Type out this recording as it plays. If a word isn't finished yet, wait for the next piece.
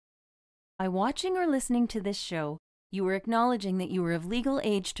By watching or listening to this show, you are acknowledging that you are of legal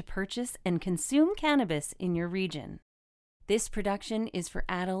age to purchase and consume cannabis in your region. This production is for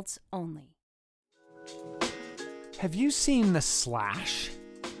adults only. Have you seen the Slash?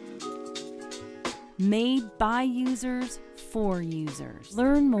 Made by users for users.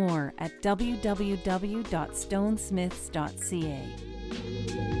 Learn more at www.stonesmiths.ca.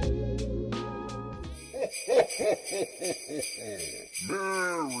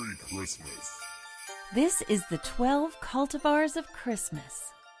 Merry Christmas. This is the 12 Cultivars of Christmas.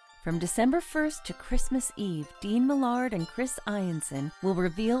 From December 1st to Christmas Eve, Dean Millard and Chris Ianson will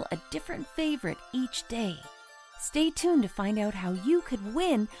reveal a different favorite each day. Stay tuned to find out how you could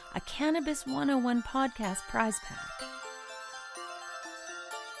win a Cannabis 101 podcast prize pack.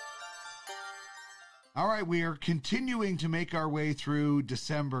 All right, we are continuing to make our way through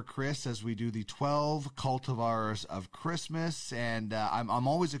December, Chris, as we do the 12 Cultivars of Christmas, and I'm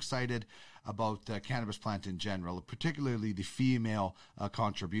always excited about the cannabis plant in general, particularly the female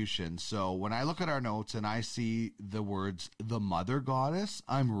contribution. So when I look at our notes and I see the words, the Mother Goddess,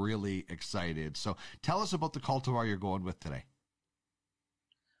 I'm really excited. So tell us about the cultivar you're going with today.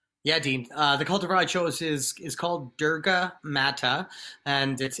 Yeah, Dean. The cultivar I chose is called Durga Mata,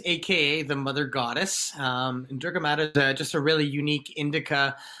 and it's AKA the Mother Goddess. And Durga Mata is just a really unique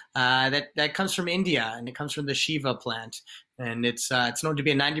indica that comes from India, and it comes from the Shiva plant. And it's known to be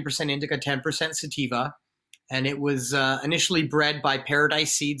a 90% indica, 10% sativa, and it was initially bred by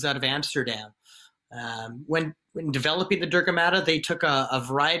Paradise Seeds out of Amsterdam. When developing the Durga Mata, they took a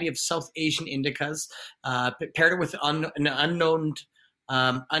variety of South Asian indicas, paired it with an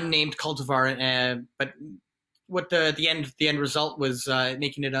unnamed cultivar, but what the end result was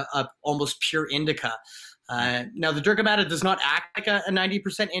making it a almost pure indica. Now the Durga Mata does not act like a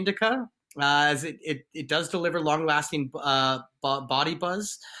 90% indica, as it does deliver long lasting body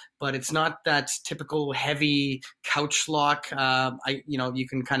buzz, but it's not that typical heavy couch lock. You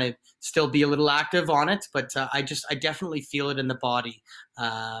can kind of still be a little active on it, but I definitely feel it in the body.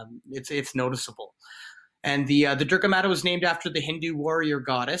 It's noticeable. And the Durga Mata was named after the Hindu warrior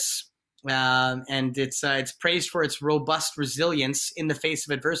goddess, and it's praised for its robust resilience in the face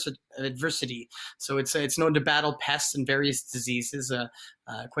of adversity. So it's known to battle pests and various diseases.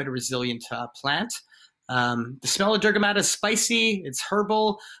 Quite a resilient plant. The smell of Durga Mata is spicy. It's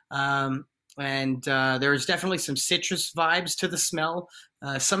herbal. And there's definitely some citrus vibes to the smell.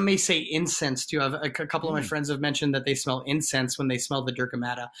 Some may say incense too. A couple of my friends have mentioned that they smell incense when they smell the Durga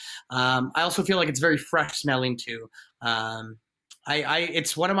Mata. I also feel like it's very fresh smelling too.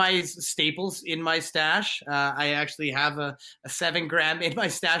 It's one of my staples in my stash. I actually have a 7 gram in my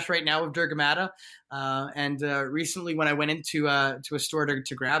stash right now of Durga Mata. And recently when I went into a store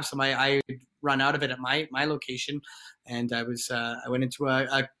to grab some, I run out of it at my location. And I went into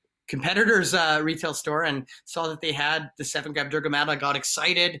a competitor's retail store and saw that they had the 7 gram Durga Mata. I got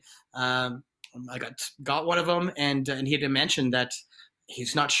excited. I got one of them, and he had mentioned that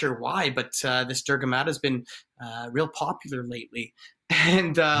he's not sure why, but this Durga Mata has been real popular lately.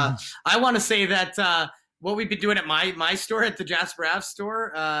 And I want to say that what we've been doing at my store, at the Jasper Ave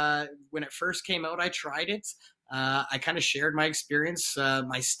store, when it first came out, I tried it. I kind of shared my experience.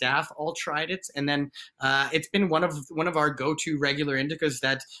 My staff all tried it, and then it's been one of our go-to regular indicas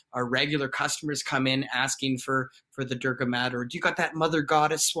that our regular customers come in asking for the Durga Mata, or do you got that Mother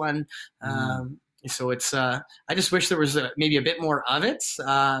Goddess one? So it's I just wish there was maybe a bit more of it,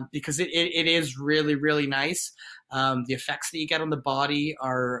 because it is really, really nice. The effects that you get on the body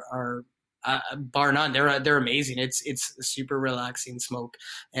are bar none. They're amazing. It's a super relaxing smoke,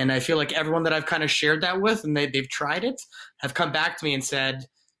 and I feel like everyone that I've kind of shared that with and they've tried it have come back to me and said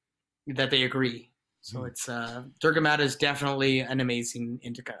that they agree. So it's Durga Mata is definitely an amazing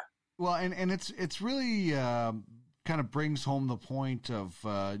indica. Well, and it's really kind of brings home the point of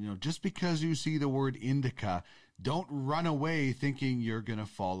just because you see the word indica, don't run away thinking you're going to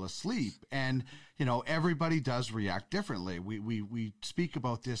fall asleep. And everybody does react differently. We speak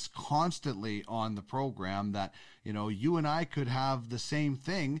about this constantly on the program, that you and I could have the same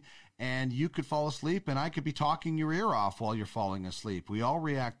thing and you could fall asleep and I could be talking your ear off while you're falling asleep. We all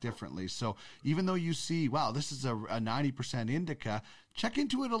react differently. So even though you see, wow, this is a 90% indica, check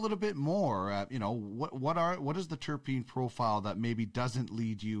into it a little bit more. What is the terpene profile that maybe doesn't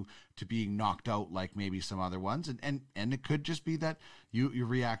lead you to being knocked out like maybe some other ones, and it could just be that you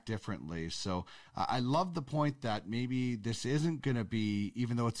react differently. So I love the point that maybe this isn't going to be,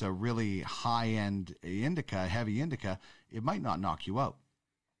 even though it's a really high end indica, heavy indica, it might not knock you out.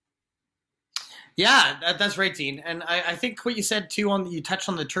 Yeah, that's right, Dean. And I think what you said too you touched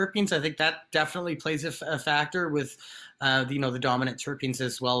on the terpenes. I think that definitely plays a factor with, the dominant terpenes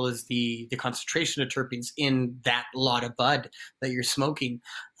as well as the concentration of terpenes in that lot of bud that you're smoking.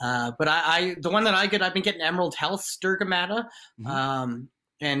 But the one that I've been getting Emerald Health's Durga. Mm-hmm.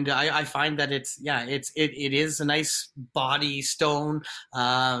 And I find that it is a nice body stone,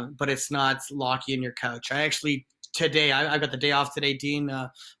 but it's not locky in your couch. I actually today I got the day off today, Dean.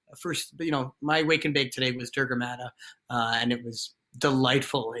 First, my wake and bake today was Durga, and it was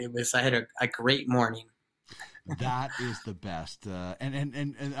delightful. I had a great morning. That is the best.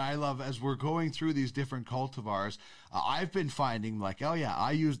 And I love, as we're going through these different cultivars, I've been finding like, oh yeah,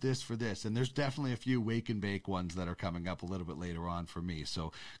 I use this for this. And there's definitely a few wake and bake ones that are coming up a little bit later on for me.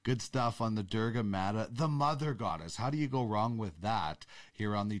 So good stuff on the Durga Mata, the Mother Goddess. How do you go wrong with that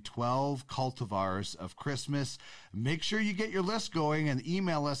here on the 12 cultivars of Christmas? Make sure you get your list going and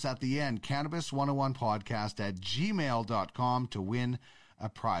email us at the end, cannabis101podcast@gmail.com to win a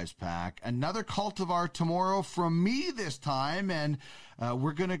prize pack. Another cultivar tomorrow from me this time, and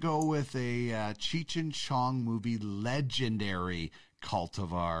we're going to go with a Cheech and Chong movie legendary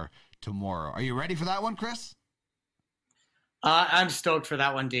cultivar tomorrow. Are you ready for that one, Chris? I'm stoked for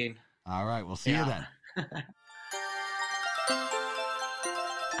that one, Dean. All right, we'll see you then.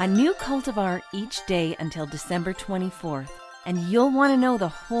 A new cultivar each day until December 24th. And you'll want to know the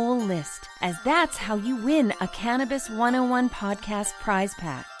whole list, as that's how you win a Cannabis 101 podcast prize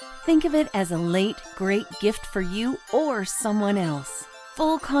pack. Think of it as a late, great gift for you or someone else.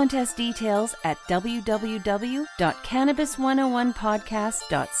 Full contest details at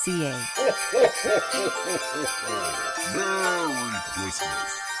www.cannabis101podcast.ca. Merry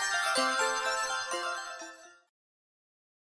Christmas.